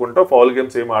చేస్తే ఒప్పుకుంటావు, ఫౌల్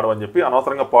గేమ్స్ ఏమి ఆడవని చెప్పి,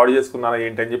 అనవసరంగా పాడు చేసుకున్నాను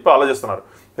ఏంటి అని చెప్పి ఆలోచిస్తున్నారు.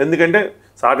 ఎందుకంటే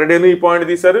సాటర్డేని ఈ పాయింట్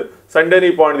తీశారు, సండేని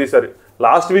ఈ పాయింట్ తీశారు,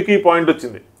 లాస్ట్ వీక్ ఈ పాయింట్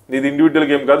వచ్చింది, ఇది ఇండివిజువల్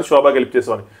గేమ్ కాదు శోభాకి హెల్ప్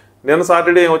చేసావని. నేను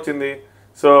సాటర్డే ఏమొచ్చింది,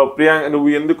 సో ప్రియాంక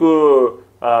నువ్వు ఎందుకు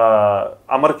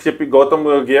అమర్కి చెప్పి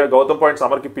గౌతమ్ పాయింట్స్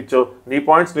అమర్కి ఇప్పించావు, నీ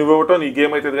పాయింట్స్ నువ్వు ఇవ్వటం నీ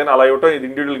గేమ్ అవుతుంది, కానీ అలా ఇవ్వటం ఇది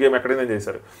ఇండివిజువల్ గేమ్ ఎక్కడైనా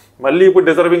చేశారు. మళ్ళీ ఇప్పుడు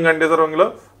డిజర్వింగ్ అండ్ డిజర్వింగ్లో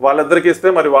వాళ్ళిద్దరికి ఇస్తే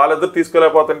మరి వాళ్ళిద్దరు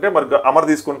తీసుకోలేకపోతుంటే మరి అమర్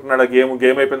తీసుకుంటున్నాడు గేమ్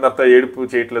అయిపోయిన తర్వాత ఏడుపు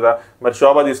చేయట్లేదా, మరి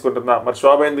శోభ తీసుకుంటుందా, మరి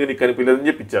శోభ ఎందుకు నీకు కనిపించలేదని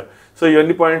చెప్పి ఇచ్చారు. సో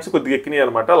ఇవన్నీ పాయింట్స్ కొద్దిగా ఎక్కినాయి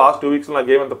అనమాట. లాస్ట్ 2 వీక్స్లో నా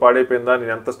గేమ్ ఎంత పాడైపోయిందా,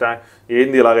 నేను ఎంత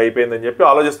ఏంది ఇలాగ అయిపోయిందని చెప్పి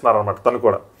ఆలోచిస్తున్నారు అనమాట తను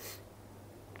కూడా.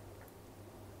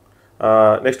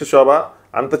 నెక్స్ట్ శోభ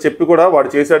అంత చెప్పి కూడా వాడు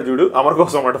చేశాడు చూడు, అమర్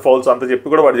కోసం అన్నమాట ఫౌల్స్, అంత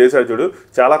చెప్పి కూడా వాడు చేశాడు చూడు,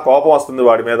 చాలా కోపం వస్తుంది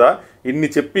వాడి మీద. ఇన్ని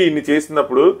చెప్పి ఇన్ని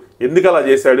చేసినప్పుడు ఎందుకు అలా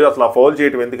చేశాడు, అసలు ఆ ఫౌల్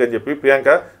చేయటం ఎందుకని చెప్పి. ప్రియాంక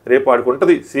రేపు వాడికి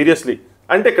ఉంటుంది సీరియస్లీ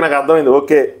అంటే ఇక్కడ నాకు అర్థమైంది,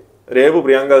 ఓకే రేపు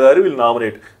ప్రియాంక గారు వీళ్ళు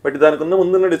నామినేట్, బట్ దానికి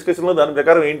ముందున్న డిస్కషన్లో దాని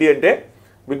ప్రకారం ఏంటి అంటే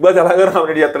బిగ్ బాస్ ఎలాగో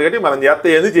నామినేట్ చేస్తారు కాబట్టి మనం చేస్తే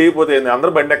ఏంది చేయకపోతే ఏంది,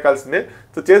 అందరూ బండి ఎక్కాల్సిందే.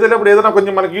 సో చేసేటప్పుడు ఏదైనా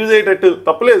కొంచెం మనకు యూజ్ అయ్యేటట్టు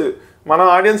తప్పలేదు, మనం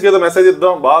ఆడియన్స్కి ఏదో మెసేజ్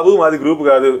ఇద్దాం, బాబు మాది గ్రూప్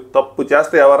కాదు, తప్పు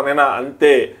చేస్తే ఎవరినైనా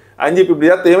అంతే అని చెప్పి ఇప్పుడు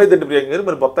చేస్తే ఏమైందంటే ప్రియాంక గారు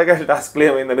మరి బొత్తకాయల టాస్క్లు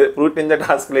ఏమైందండి, ఫ్రూట్ నింజా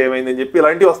టాస్క్లు ఏమైందని చెప్పి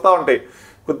ఇలాంటివి వస్తూ ఉంటాయి.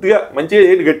 కొద్దిగా మంచిగా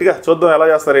ఏంటి గట్టిగా చూద్దాం ఎలా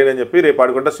చేస్తారు ఏంటని చెప్పి రేపు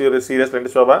ఆడుకుంటా సీరియస్ అంటే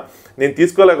శోభ నేను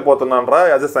తీసుకోలేకపోతున్నాను రా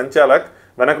యాజ్ ఎ సంచాలక్,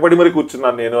 వెనకబడి మరి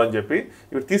కూర్చున్నాను నేను అని చెప్పి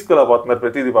ఇప్పుడు తీసుకోలేకపోతున్నారు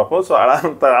ప్రతిదీ పాపం. సో అలా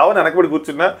అంత రావని వెనకబడి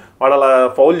కూర్చున్నా వాడు అలా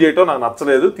ఫౌల్ చేయటం నాకు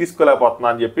నచ్చలేదు, తీసుకోలేకపోతున్నా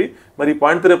అని చెప్పి మరి ఈ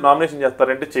పాయింట్ రేపు నామినేషన్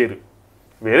చేస్తారంటే చేయరు.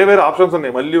 వేరే ఆప్షన్స్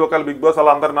ఉన్నాయి. మళ్ళీ ఒకవేళ బిగ్ బాస్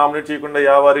అలా అందరు నామినేట్ చేయకుండా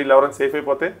ఎవరు ఎవరైనా సేఫ్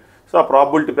అయిపోతే సో ఆ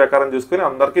ప్రాబిలిటీ ప్రకారం చూసుకొని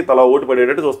అందరికీ తలా ఓటు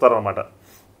పడేటట్టు చూస్తారనమాట.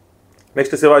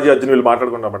 నెక్స్ట్ శివాజీ అర్జున్ వీళ్ళు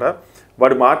మాట్లాడుకున్నారన్నమాట.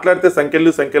 వాడు మాట్లాడితే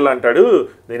సంఖ్యలు అంటాడు,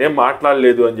 నేనేం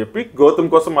మాట్లాడలేదు అని చెప్పి గౌతమ్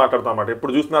కోసం మాట్లాడతాం అన్నమాట.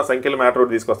 ఎప్పుడు చూసినా సంఖ్యలు మ్యాటర్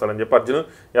ఒకటి తీసుకొస్తాడని చెప్పి అర్జున్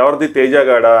ఎవరిది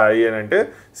తేజగాడా అయ్యి అని అంటే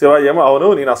శివాజీ ఏమో అవును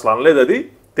నేను అసలు అనలేదు, అది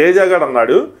తేజగాడు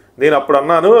అన్నాడు, నేను అప్పుడు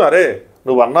అన్నాను అరే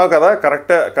నువ్వు అన్నావు కదా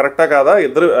కరెక్టా కాదా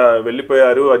ఇద్దరు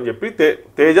వెళ్ళిపోయారు అని చెప్పి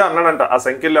తేజ అన్నాడంట. ఆ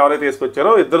సంఖ్యలు ఎవరైతే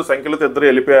తీసుకొచ్చారో సంఖ్యలతో ఇద్దరు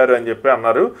వెళ్ళిపోయారు అని చెప్పి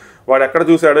అన్నారు. వాడు ఎక్కడ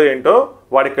చూశాడో ఏంటో,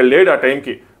 వాడు ఇక్కడ లేడు ఆ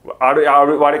టైంకి,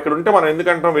 వాడు ఇక్కడ ఉంటే మనం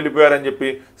ఎందుకంటాం వెళ్ళిపోయారని చెప్పి.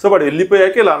 సో వాడు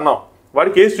వెళ్ళిపోయాక ఇలా అన్నాం,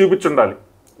 వాడికి వేసి చూపించుండాలి,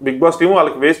 బిగ్ బాస్ టీము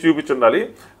వాళ్ళకి వేసి చూపించుండాలి.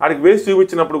 వాడికి వేసి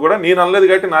చూపించినప్పుడు కూడా నేను అనలేదు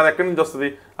కాబట్టి నాది ఎక్కడి నుంచి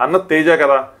వస్తుంది, అన్నది తేజ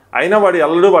కదా, అయినా వాడు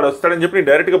వెళ్ళడు వాడు వస్తాడని చెప్పి నేను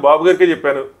డైరెక్ట్గా బాబు గారికే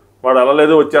చెప్పాను, వాడు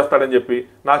వెళ్ళలేదు వచ్చేస్తాడని చెప్పి,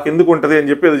 నాకు ఎందుకు ఉంటుంది అని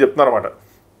చెప్పి అది చెప్తున్నారన్నమాట.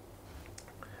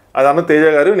 అది అన్న తేజ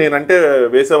గారు నేనంటే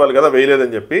వేసేవాళ్ళు కదా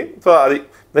వేయలేదని చెప్పి. సో అది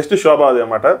నెక్స్ట్ శోభ అది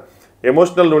అనమాట.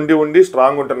 ఎమోషనల్ ఉండి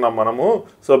స్ట్రాంగ్ ఉంటున్నాం మనము,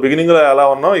 సో బిగినింగ్లో ఎలా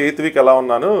ఉన్నాం 8th వీక్ ఎలా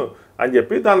ఉన్నాను అని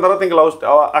చెప్పి. దాని తర్వాత ఇంకా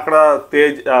అక్కడ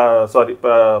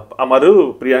అమరు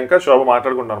ప్రియాంక శోభ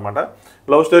మాట్లాడుకుంటారు అనమాట.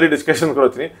 లవ్ స్టోరీ డిస్కషన్ కూడా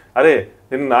వచ్చినాయి. అరే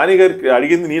నేను నాని గారికి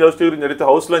అడిగింది నీ లవ్ స్టోరీ గురించి అడిగితే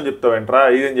హౌస్లో అని చెప్తావేంట్రా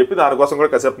ఇది అని చెప్పి దానికోసం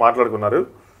కూడా కాసేపు మాట్లాడుకున్నారు.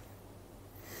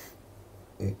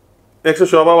 నెక్స్ట్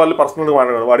శోభ వాళ్ళు పర్సనల్గా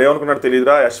మాట్లాడారు. వాడు ఏమనుకున్నాడు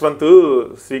తెలియదురా, యశ్వంత్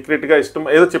సీక్రెట్గా ఇష్టం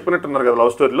ఏదో చెప్పినట్టున్నారు కదా లవ్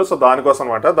స్టోరీలో, సో దానికోసం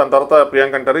అనమాట. దాని తర్వాత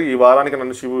ప్రియాంక అంటారు ఈ వారానికి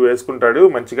నన్ను శివు వేసుకుంటాడు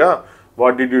మంచిగా,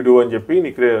 వాట్ డిడ్ యూ డూ అని చెప్పి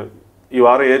నీకు ఈ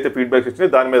వారం ఏదైతే ఫీడ్బ్యాక్స్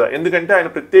వచ్చినాయి దాని మీద. ఎందుకంటే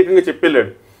ఆయన ప్రత్యేకంగా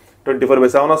చెప్పెళ్ళాడు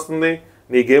 24/7 వస్తుంది,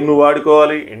 నీ గేమ్ నువ్వు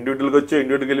ఆడుకోవాలి, ఇండివిజువల్గా వచ్చి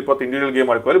ఇండివిజువల్గా వెళ్ళిపోతే ఇండివిజువల్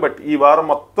గేమ్ ఆడుకోవాలి. బట్ ఈ వారం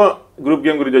మొత్తం గ్రూప్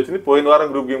గేమ్ గురించి వచ్చింది, పోయిన వారం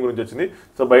గ్రూప్ గేమ్ గురించి వచ్చింది.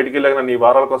 సో బయటికి వెళ్ళాక నన్ను ఈ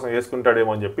వారాల కోసం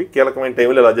వేసుకుంటాడేమో అని చెప్పి కీలకమైన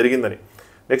టైంలో ఇలా జరిగిందని.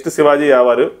 నెక్స్ట్ శివాజీ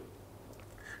యావారు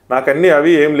నాకన్నీ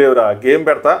అవి ఏం లేవురా, గేమ్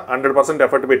పెడతా 100%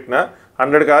 ఎఫర్ట్ పెట్టినా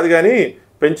 100 కాదు కానీ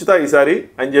పెంచుతా ఈసారి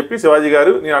అని చెప్పి శివాజీ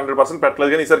గారు నేను 100%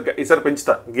 పెట్టలేదు కానీ ఈసారి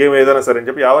పెంచుతా గేమ్ ఏదైనా సరే అని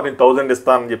చెప్పి ఎవరు నేను 1000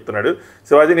 ఇస్తానని చెప్తున్నాడు.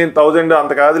 శివాజీ నేను 1000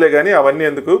 అంత కాదులే కానీ అవన్నీ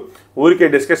ఎందుకు ఊరికే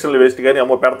డిస్కషన్లు వేస్ట్ కానీ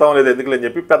అమ్మో పెడతాం లేదు ఎందుకులే అని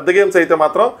చెప్పి. పెద్ద గేమ్స్ అయితే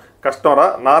మాత్రం కష్టం రా,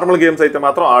 నార్మల్ గేమ్స్ అయితే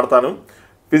మాత్రం ఆడతాను,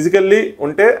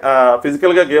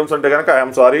 ఫిజికల్గా గేమ్స్ ఉంటే కనుక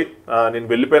ఐఎమ్ సారీ నేను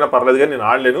వెళ్ళిపోయినా పర్లేదు కానీ నేను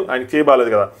ఆడలేను, ఆయన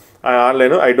చేయబాలేదు కదా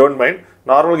ఆడలేను, I don't mind,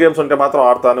 normal games ఉంటే మాత్రం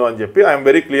ఆడతాను అని చెప్పి ఐఎమ్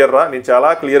వెరీ క్లియర్ రా, నేను చాలా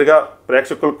క్లియర్గా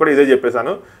ప్రేక్షకులకు కూడా ఇదే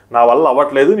చెప్పేశాను, నా వల్ల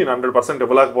అవ్వట్లేదు నేను 100%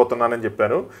 ఇవ్వలేకపోతున్నానని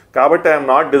చెప్పాను, కాబట్టి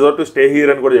I'm not deserve to stay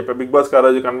here అని కూడా చెప్పాను. బిగ్ బాస్ ఆ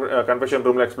రోజు కన్ఫెషన్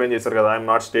రూమ్లో ఎక్స్ప్లెయిన్ చేశారు కదా ఐఎమ్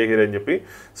నాట్ స్టే హీర్ అని చెప్పి.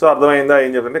 సో అర్థమైందా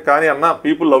ఏం చెప్తుంటే, కానీ అన్న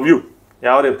పీపుల్ లవ్ యూ,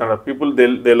 ఎవరు చెప్తాడు పీపుల్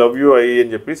దే లవ్ యూ అయ్యి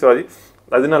అని చెప్పి. సో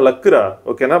అది నా లక్ రా,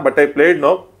 ఓకేనా, but I played know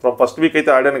from first week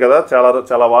అయితే ఆడాను కదా,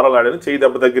 చాలా వారాలు ఆడాను, చెయ్యి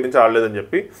దెబ్బ దగ్గర నుంచి ఆడలేదని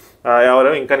చెప్పి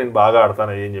ఎవరేమో ఇంకా నేను బాగా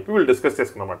ఆడతాను అని చెప్పి వీళ్ళు డిస్కస్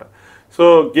చేసుకున్నమాట. సో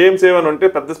గేమ్స్ ఏమైనా ఉంటే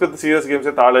పెద్ద సీరియస్ గేమ్స్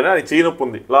అయితే ఆడలేని, అది చేయి నొప్పి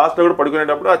ఉంది, లాస్ట్లో కూడా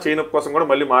పడుకునేటప్పుడు ఆ చేయి నొప్పి కోసం కూడా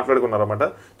మళ్ళీ మాట్లాడుకున్నారన్నమాట.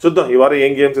 చూద్దాం ఈ వారం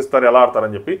ఏం గేమ్స్ ఇస్తారు ఎలా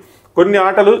ఆడతారని చెప్పి. కొన్ని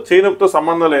ఆటలు చేయి నొప్పితో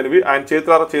సంబంధం లేనివి ఆయన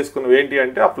చేతులారా చేసుకున్నవి ఏంటి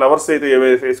అంటే ఆ ఫ్లవర్స్ అయితే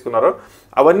ఏవైతే వేసుకున్నారో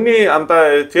అవన్నీ అంత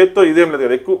చేతితో ఇదేం లేదు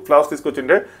కదా, ఎక్కువ ఫ్లవర్స్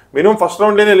తీసుకొచ్చింటే మినిమం ఫస్ట్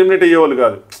రౌండ్లోనే ఎలిమినేట్ అయ్యేవాళ్ళు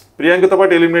కాదు, ప్రియాంకతో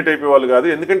పాటు ఎలిమినేట్ అయిపోయేవాళ్ళు కాదు,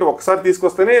 ఎందుకంటే ఒకసారి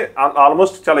తీసుకొస్తేనే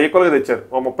ఆల్మోస్ట్ చాలా ఈక్వల్గా తెచ్చారు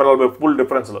 30-40 ఫుల్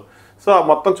డిఫరెన్స్లో. సో ఆ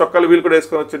మొత్తం చొక్కాలు వీళ్ళు కూడా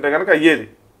వేసుకొని వచ్చింటే కనుక అయ్యేది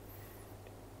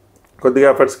కొద్దిగా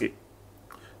ఎఫర్ట్స్కి.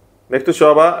 నెక్స్ట్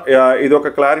శోభ ఇది ఒక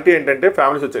క్లారిటీ ఏంటంటే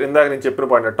ఫ్యామిలీస్ వచ్చారు, ఇందాక నేను చెప్పిన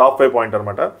పాయింట్ టాప్ 5 పాయింట్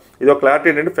అనమాట. ఇది ఒక క్లారిటీ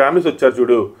ఏంటంటే ఫ్యామిలీస్ వచ్చారు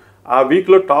చూడు, ఆ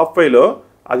వీక్లో టాప్ 5లో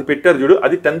అది పెట్టారు చూడు,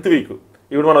 అది 10th వీక్,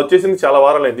 ఇప్పుడు మనం వచ్చేసింది చాలా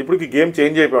వారాలు అయింది, ఇప్పుడు గేమ్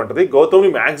చేంజ్ అయిపోయి ఉంటుంది.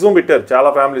 గౌతమ్ని మ్యాక్సిమం పెట్టారు చాలా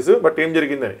ఫ్యామిలీస్, బట్ ఏం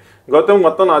జరిగిందని గౌతమ్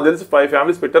మొత్తం నాకు తెలిసి 5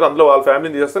 ఫ్యామిలీస్ పెట్టారు, అందులో వాళ్ళ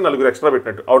ఫ్యామిలీని తీసేస్తే 4 ఎక్స్ట్రా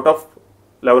పెట్టినట్టు అవుట్ ఆఫ్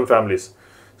 11 ఫ్యామిలీస్.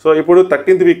 సో ఇప్పుడు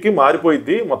 13th వీక్కి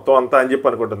మారిపోయిద్ది మొత్తం అంతా అని చెప్పి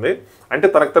అనుకుంటుంది, అంటే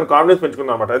తన కాన్ఫిడెన్స్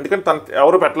పెంచుకున్నాను అనమాట, ఎందుకంటే తను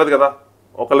ఎవరు పెట్టలేదు కదా,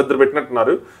 ఒకళ్ళిద్దరు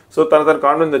పెట్టినట్టున్నారు, సో తన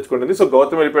కాన్ఫిడెన్స్ తెచ్చుకుంటుంది. సో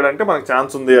గౌతమ్ వెళ్ళిపోయాడంటే మనకు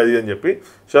ఛాన్స్ ఉంది అది అని చెప్పి.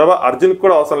 శోభ అర్జున్కి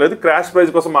కూడా అవసరం లేదు, క్రాష్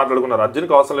ప్రైజ్ కోసం మాట్లాడుకున్నారు,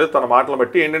 అర్జున్కి అవసరం లేదు, తన మాటలు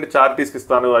బట్టి ఏంటంటే చారిటీస్కి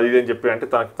ఇస్తాను అది అని చెప్పి, అంటే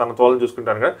తన తోలను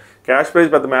చూసుకుంటాను కదా, క్యాష్ ప్రైజ్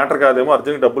పెద్ద మ్యాటర్ కాదేమో,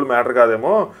 అర్జున్కి డబ్బులు మ్యాటర్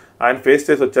కాదేమో, ఆయన ఫేస్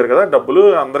చేసి వచ్చారు కదా, డబ్బులు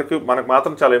అందరికీ మనకు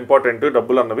మాత్రం చాలా ఇంపార్టెంట్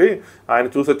డబ్బులు అన్నవి, ఆయన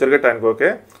చూసి వచ్చారు కదా ఆయనకు ఓకే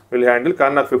వీళ్ళు హ్యాండిల్,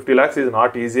 కానీ నాకు 50 lakhs ఈజ్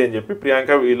నాట్ ఈజీ అని చెప్పి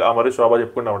ప్రియాంక వీళ్ళు అమరు శోభ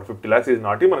చెప్పుకున్నాం, 50 lakhs ఈజ్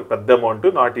నాట్ మనకు పెద్ద అమౌంట్,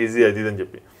 నాట్ ఈజీ అది అని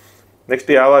చెప్పి.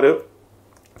 నెక్స్ట్ యావారు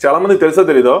చాలామందికి తెలుసో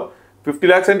తెలీదో 50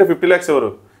 lakhs అంటే 50 lakhs ఎవరు,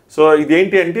 సో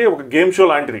ఇదేంటి అంటే ఒక గేమ్ షో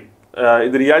లాంటిది,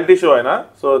 ఇది రియాలిటీ షో అయినా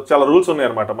సో చాలా రూల్స్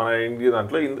ఉన్నాయన్నమాట మన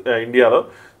ఇండియాలో.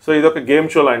 సో ఇది ఒక గేమ్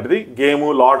షో లాంటిది. గేము,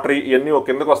 లాటరీ ఇవన్నీ ఒక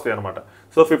కిందకు వస్తాయి అనమాట.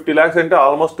 సో 50 lakhs అంటే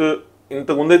ఆల్మోస్ట్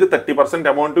ఇంతకుముందు అయితే 30%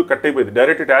 అమౌంట్ కట్ అయిపోయింది.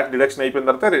 డైరెక్ట్ ట్యాక్స్ డిడక్షన్ అయిపోయిన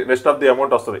తర్వాత రెస్ట్ ఆఫ్ ది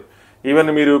అమౌంట్ వస్తుంది.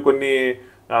 ఈవెన్ మీరు కొన్ని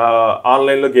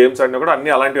ఆన్లైన్లో గేమ్స్ ఆడినా కూడా అన్నీ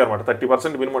అలాంటివి అనమాట.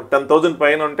 30% మినిమం 10,000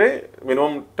 పైన ఉంటే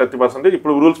మినిమం 30%.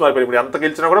 ఇప్పుడు రూల్స్ మారిపోయి ఇప్పుడు ఎంత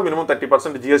గెలిచినా కూడా మినిమం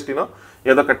 30% జిఎస్టీనో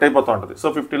ఏదో కట్ అయిపోతూ ఉంటుంది. సో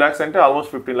 50 lakhs అంటే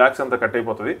ఆల్మోస్ట్ 15 lakhs అంత కట్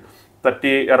అయిపోతుంది.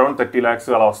 అరౌండ్ 30 lakhs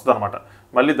అలా వస్తుంది అనమాట.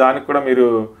 మళ్ళీ దానికి కూడా మీరు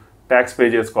ట్యాక్స్ పే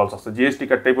చేసుకోవాల్సి వస్తుంది. జిఎస్టీ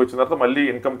కట్ అయిపోయిన తర్వాత మళ్ళీ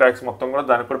ఇన్కమ్ ట్యాక్స్ మొత్తం కూడా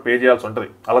దానికి కూడా పే చేయాల్సి ఉంటుంది.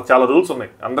 అలా చాలా రూల్స్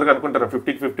ఉన్నాయి. అందరికీ అనుకుంటారు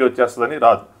 50కి 50 వచ్చేస్తుందని,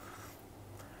 రాదు.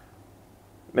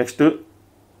 నెక్స్ట్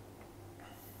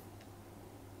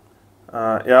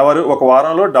ఎవరు ఒక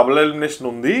వారంలో డబుల్ ఎలిమినేషన్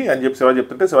ఉంది అని చెప్పి శివాజీ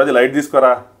చెప్తుంటే, శివాజీ లైట్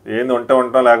తీసుకోరా, ఏంది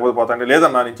ఉంటాం లేకపోతే పోతాండి.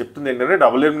 లేదన్నా నేను చెప్తుంది ఏంటంటే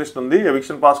డబుల్ ఎలిమినేషన్ ఉంది,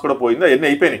 ఎవిక్షన్ పాస్ కూడా పోయింది, అవన్నీ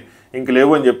అయిపోయినాయి, ఇంక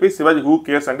లేవు అని చెప్పి శివాజీ హూ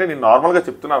కేర్స్ అంటే నేను నార్మల్గా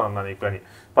చెప్తున్నాను అన్నా నీకు అని.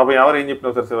 పాపం ఎవరు ఏం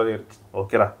చెప్పినావు సార్ శివాజీ గారు,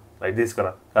 ఓకేరా లైట్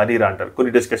తీసుకురా కానీ రా అంటారు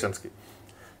కొన్ని డిస్కషన్స్కి.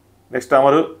 నెక్స్ట్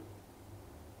అమరు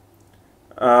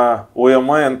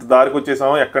ఓయమ్మ ఎంత దారికి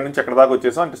వచ్చేసామో, ఎక్కడి నుంచి ఎక్కడ దాకా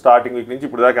వచ్చేసాం అంటే స్టార్టింగ్ వీక్ నుంచి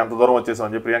ఇప్పుడు దాకా ఎంత దూరం వచ్చేసాం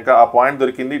అని చెప్పి ప్రియాంక ఆ పాయింట్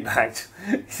దొరికింది. డ్రాగ్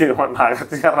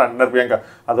నాగార్జున గారు అన్నారు ప్రియాంక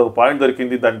అదొక పాయింట్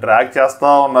దొరికింది, దాన్ని డ్రాగ్ చేస్తూ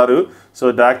ఉన్నారు.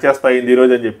 సో డ్రాగ్ చేస్తా అయింది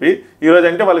ఈరోజు అని చెప్పి. ఈరోజు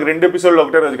అంటే వాళ్ళకి 2 ఎపిసోడ్లు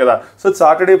ఒకటే రోజు కదా. సో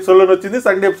సాటర్డే ఎపిసోడ్లో వచ్చింది,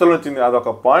 సండే ఎపిసోడ్లో వచ్చింది.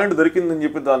 అదొక పాయింట్ దొరికిందని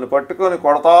చెప్పి దాన్ని పట్టుకొని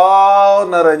కొడతా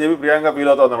ఉన్నారు అని చెప్పి ప్రియాంక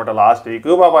ఫీల్ అవుతుంది అనమాట. లాస్ట్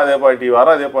వీక్ బాబా అదే పాయింట్, ఈ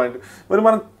వారం అదే పాయింట్. మరి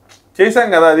మనం చేశాం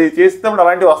కదా, అది చేసినప్పుడు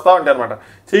అలాంటివి వస్తూ ఉంటాయి అనమాట.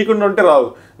 చేయకుండా ఉంటే రావు.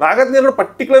 నాగార్జున కూడా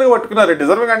పర్టికులర్గా పట్టుకున్నారు.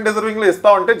 డిజర్వింగ్ అన్డిజర్వింగ్లో ఇస్తూ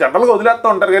ఉంటే జనరల్గా వదిలేస్తూ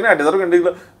ఉంటారు కానీ ఆ డిజర్వింగ్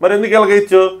అన్డిజర్వింగ్ మరి ఎందుకు వీళ్ళకి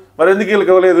ఇచ్చు, మరి ఎందుకు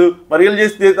వీళ్ళకి ఇవ్వలేదు, మరి వీళ్ళు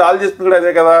చేస్తే వాళ్ళు చేస్తుంది కూడా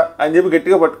అదే కదా అని చెప్పి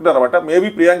గట్టిగా పట్టుకున్నారు అనమాట. మేబీ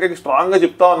ప్రియాంకకి స్ట్రాంగ్గా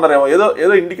చెప్తా ఉన్నారేమో,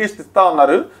 ఏదో ఇండికేషన్ ఇస్తూ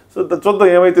ఉన్నారు. సో చూద్దాం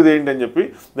ఏమవుతుంది ఏంటి అని చెప్పి.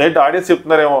 డైరెక్ట్ ఆడియన్స్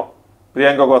చెప్తున్నారేమో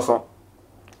ప్రియాంక కోసం.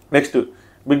 నెక్స్ట్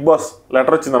బిగ్ బాస్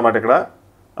లెటర్ వచ్చిందనమాట ఇక్కడ.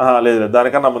 లేదు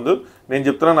దానికన్నా ముందు నేను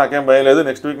చెప్తున్నా, నాకేం భయం లేదు.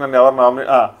 నెక్స్ట్ వీక్ నన్ను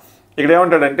ఎవరు ఇక్కడ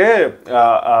ఏమంటాడంటే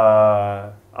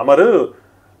అమరు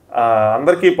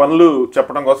అందరికీ పనులు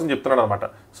చెప్పడం కోసం చెప్తున్నాడు అనమాట.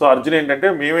 సో అర్జున్ ఏంటంటే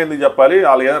మేమేందుకు చెప్పాలి,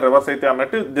 వాళ్ళు ఏదైనా రివర్స్ అయితే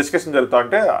అన్నట్టు డిస్కషన్ జరుగుతా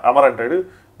ఉంటే అమర్ అంటాడు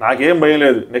నాకేం భయం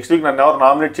లేదు, నెక్స్ట్ వీక్ నన్ను ఎవరు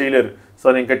నామినేట్ చేయలేరు. సో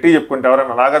నేను గట్టిగా చెప్పుకుంటే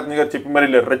ఎవరైనా నాగార్జున గారు చెప్పి మరీ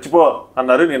లేరు, రెచ్చిపో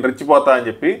అన్నారు, నేను రెచ్చిపోతా అని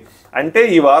చెప్పి. అంటే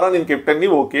ఈ వారం నేను కెప్టెన్ని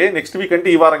ఓకే, నెక్స్ట్ వీక్ అంటే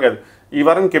ఈ వారం కాదు, ఈ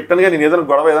వారం కెప్టెన్గా నేను ఏదైనా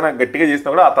గొడవ ఏదైనా గట్టిగా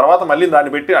చేసినా కూడా ఆ తర్వాత మళ్ళీ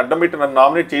దాన్ని పెట్టి అడ్డం పెట్టి నన్ను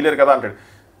నామినేట్ చేయలేరు కదా అంటాడు.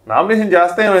 నామినేషన్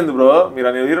చేస్తే ఏమైంది బ్రో, మీరు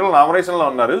అనే హీరోలో నామినేషన్లో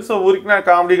ఉన్నారు. సో ఊరికి నా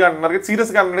కామెడీగా అంటున్నారు కదా,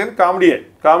 సీరియస్గా అంటున్నారు కానీ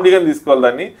కామెడీగానే తీసుకోవాలి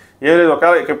దాన్ని. ఏం లేదు,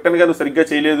 ఒకవేళ కెప్టెన్గా నువ్వు సరిగ్గా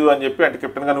చేయలేదు అని చెప్పి అంటే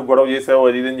కెప్టెన్గా నువ్వు గొడవ చేసావు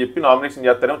అది అని చెప్పి నామినేషన్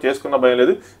చేస్తానేమో, చేసుకున్న భయం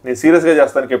లేదు, నేను సీరియస్గా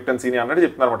చేస్తాను కెప్టెన్సీని అన్నట్టు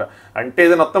చెప్తున్నారనమాట. అంటే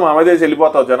ఏదైనా మొత్తం అమదేసి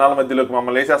వెళ్ళిపోతావు జనాల మధ్యలోకి,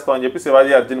 మమ్మల్ని వేసేస్తావు అని చెప్పి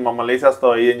శివాజీ అర్జున్ మమ్మల్ని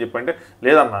వేసేస్తావు అయ్యి అని చెప్పి అంటే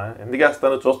లేదన్నా ఎందుకు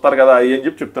వేస్తాను చూస్తారు కదా అయ్యి అని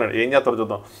చెప్పి చెప్తున్నాడు. ఏం చేస్తారో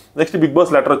చూద్దాం. నెక్స్ట్ బిగ్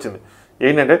బాస్ లెటర్ వచ్చింది.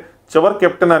 ఏంటంటే చివరి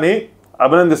కెప్టెన్ అని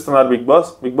అభినందిస్తున్నారు బిగ్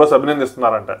బాస్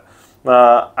అభినందిస్తున్నారంట.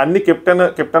 అన్ని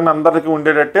కెప్టెన్ అందరికీ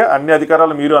ఉండేటట్టే అన్ని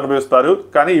అధికారాలు మీరు అనుభవిస్తారు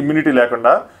కానీ ఇమ్యూనిటీ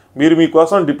లేకుండా. మీరు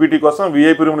మీకోసం డిప్యూటీ కోసం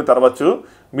విఐపీ రూమ్ని తెరవచ్చు.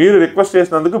 మీరు రిక్వెస్ట్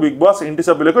చేసినందుకు బిగ్ బాస్ ఇంటి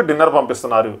సభ్యులకు డిన్నర్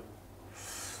పంపిస్తున్నారు.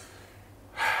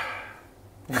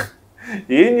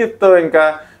 ఏం చెప్తావు ఇంకా,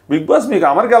 బిగ్ బాస్ మీకు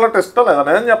అమర్కి అలర్ట్ ఇష్టం లేదా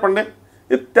నేను చెప్పండి,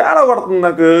 ఇది తేడా కొడుతుంది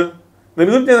నాకు.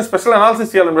 దీని గురించి నేను స్పెషల్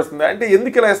అనాలిసిస్ చేయాలనిపిస్తుంది. అంటే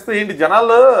ఎందుకు ఇలా ఇస్తే ఏంటి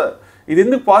జనాల్లో ఇది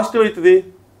ఎందుకు పాజిటివ్ అవుతుంది,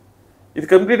 ఇది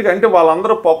కంప్లీట్గా అంటే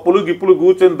వాళ్ళందరూ పప్పులు గిప్పులు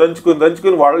కూర్చొని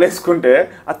దంచుకొని వాళ్ళు వేసుకుంటే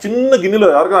ఆ చిన్న గిన్నెలో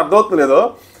ఎవరికైనా అర్థమవుతుందో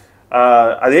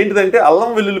అదేంటిదంటే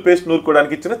అల్లం వెల్లుల్లి పేస్ట్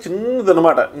నూరుకోవడానికి ఇచ్చిన చిన్నది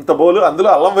అనమాట, ఇంత బౌలు, అందులో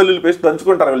అల్లం వెల్లుల్లి పేస్ట్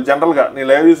దంచుకుంటారు వీళ్ళు. జనరల్గా నేను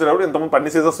లైవ్ చూసినప్పుడు ఇంతమంది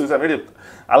పన్ని సీజన్స్ చూసానని చెప్తాను,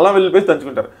 అల్లం వెల్లుల్లి పేస్ట్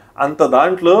దంచుకుంటారు. అంత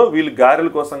దాంట్లో వీళ్ళు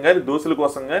గారెల కోసం కానీ దోశల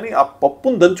కోసం కానీ ఆ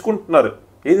పప్పును దంచుకుంటున్నారు.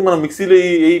 ఏది మనం మిక్సీలో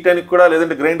వేయటానికి కూడా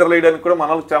లేదంటే గ్రైండర్లో వేయడానికి కూడా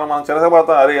మనం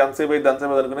చెరసపోతాం, అరే అంతసేపు అయితే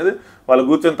అనుకునేది వాళ్ళు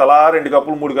కూర్చొని తలా 2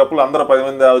 కప్పులు 3 కప్పులు అందరూ 10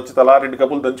 మంది వచ్చి తలా 2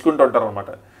 కప్పులు దంచుకుంటూ ఉంటారు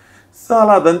అనమాట. సో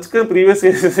అలా దంచుకొని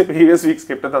ప్రీవియస్ వీక్స్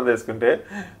కెప్టెన్ అంత వేసుకుంటే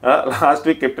లాస్ట్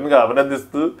వీక్ కెప్టెన్గా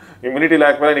అభినందిస్తూ ఇమ్యూనిటీ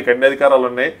లేకపోయినా నీకు అన్ని అధికారాలు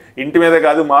ఉన్నాయి, ఇంటి మీద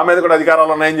కాదు మా మీద కూడా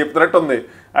అధికారాలు ఉన్నాయని చెప్తున్నట్టు ఉంది.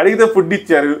 అడిగితే ఫుడ్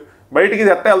ఇచ్చారు, బయటికి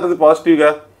ఇది ఎట్లా వెళ్తుంది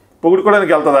పాజిటివ్గా,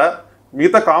 పొగుడుకోవడానికి వెళ్తుందా?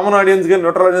 మిగతా కామన్ ఆడియన్స్ కానీ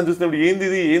న్యూట్రల్ ఆడియన్స్ చూసినప్పుడు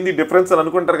ఏంది డిఫరెన్స్ అని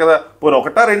అనుకుంటారు కదా. పోనీ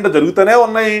 1 2 జరుగుతూనే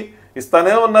ఉన్నాయి,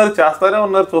 ఇస్తానే ఉన్నారు, చేస్తానే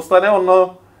ఉన్నారు, చూస్తానే ఉన్నాం.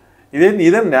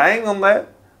 ఇదేం న్యాయంగా ఉందా?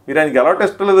 మీరు ఆయనకి అలవాటు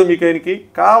ఇష్టం లేదు, మీకు ఆయనకి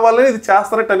కావాలని ఇది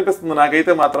చేస్తారట్టు అనిపిస్తుంది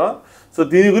నాకైతే మాత్రం. సో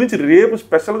దీని గురించి రేపు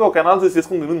స్పెషల్గా ఒక అనాలిసిస్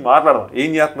చేసుకుని దీని గురించి మాట్లాడదాం, ఏం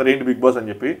చేస్తున్నారు ఏంటి బిగ్ బాస్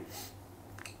అని చెప్పి.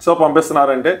 సో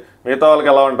పంపిస్తున్నారంటే మిగతా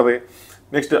వాళ్ళకి ఎలా ఉంటుంది.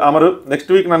 నెక్స్ట్ అమరు,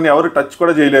 నెక్స్ట్ వీక్ నన్ను ఎవరు టచ్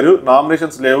కూడా చేయలేరు,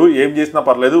 నామినేషన్స్ లేవు, ఏం చేసినా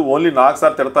పర్లేదు, ఓన్లీ నాకు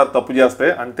సార్ తిడతారు తప్పు చేస్తే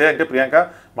అంతే. అంటే ప్రియాంక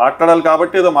మాట్లాడాలి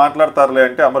కాబట్టి ఏదో మాట్లాడతారులే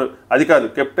అంటే అమరు అది కాదు,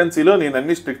 కెప్టెన్సీలో నేను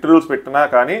అన్ని స్ట్రిక్ట్ రూల్స్ పెట్టినా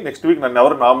కానీ నెక్స్ట్ వీక్ నన్ను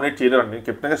ఎవరు నామినేట్ చేయలేరు అండి. నేను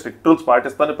కెప్టెన్గా స్ట్రిక్ట్ రూల్స్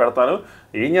పాటిస్తాను పెడతాను,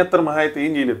 ఏం చేస్తారు మహా అయితే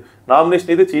ఏం చేయలేరు,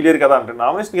 నామినేషన్ అయితే చేయలేరు కదా అంటే.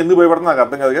 నామినేషన్కి ఎందుకు భయపడుతుంది నాకు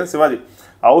అర్థం కాదు. కానీ శివాజీ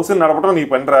హౌస్ని నడపడం నీ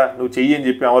పనిరా, నువ్వు చెయ్యి అని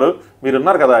చెప్పి అమరు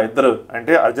మీరున్నారు కదా ఇద్దరు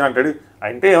అంటే అర్జున్ అంటాడు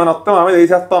అంటే ఏమైనా వస్తాం ఆమె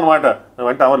వేసేస్తాం అనమాట.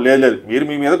 నువ్వంటే అమరు లేదు మీరు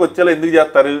మీ మీదకి వచ్చేలా ఎందుకు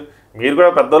చేస్తారు, మీరు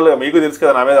కూడా పెద్దోళ్ళు మీకు తెలుసు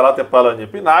కదా నా మీద ఎలా తిప్పాలో అని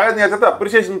చెప్పి నాగార్జున చేస్తే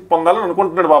అప్రిషియేషన్ పొందాలని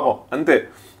అనుకుంటున్నాడు పాపం అంతే.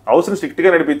 హౌస్ని స్ట్రిక్ట్గా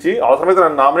నడిపించి అవసరమైతే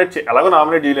నన్ను ఎలాగో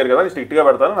నామినేట్ చేయలేరు కదా నేను స్ట్రిక్ట్గా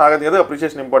పెడతాను, నాగార్జున కదా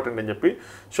అప్రిషియేషన్ ఇంపార్టెంట్ అని చెప్పి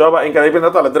శోభ ఇంకా అయిపోయిన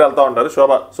తర్వాత వాళ్ళిద్దరు వెళ్తూ ఉంటారు.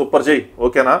 శోభ సూపర్ చెయ్యి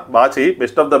ఓకేనా బాగా చెయ్యి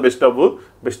బెస్ట్ ఆఫ్ ద బెస్ట్ అవ్వు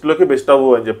బెస్ట్లోకి బెస్ట్ అవ్వు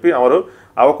అని చెప్పి అమరు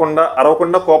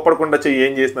అరవకుండా కోపడకుండా చెయ్యి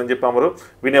ఏం చేసిందని చెప్పి అమరు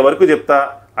వినే వరకు చెప్తా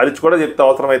అరిచి కూడా చెప్తా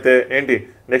అవసరమైతే ఏంటి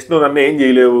నెక్స్ట్ నువ్వు నన్ను ఏం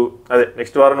చేయలేవు అదే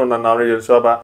నెక్స్ట్ వారం నువ్వు నన్ను నామినేట్ చేయలేవు శోభ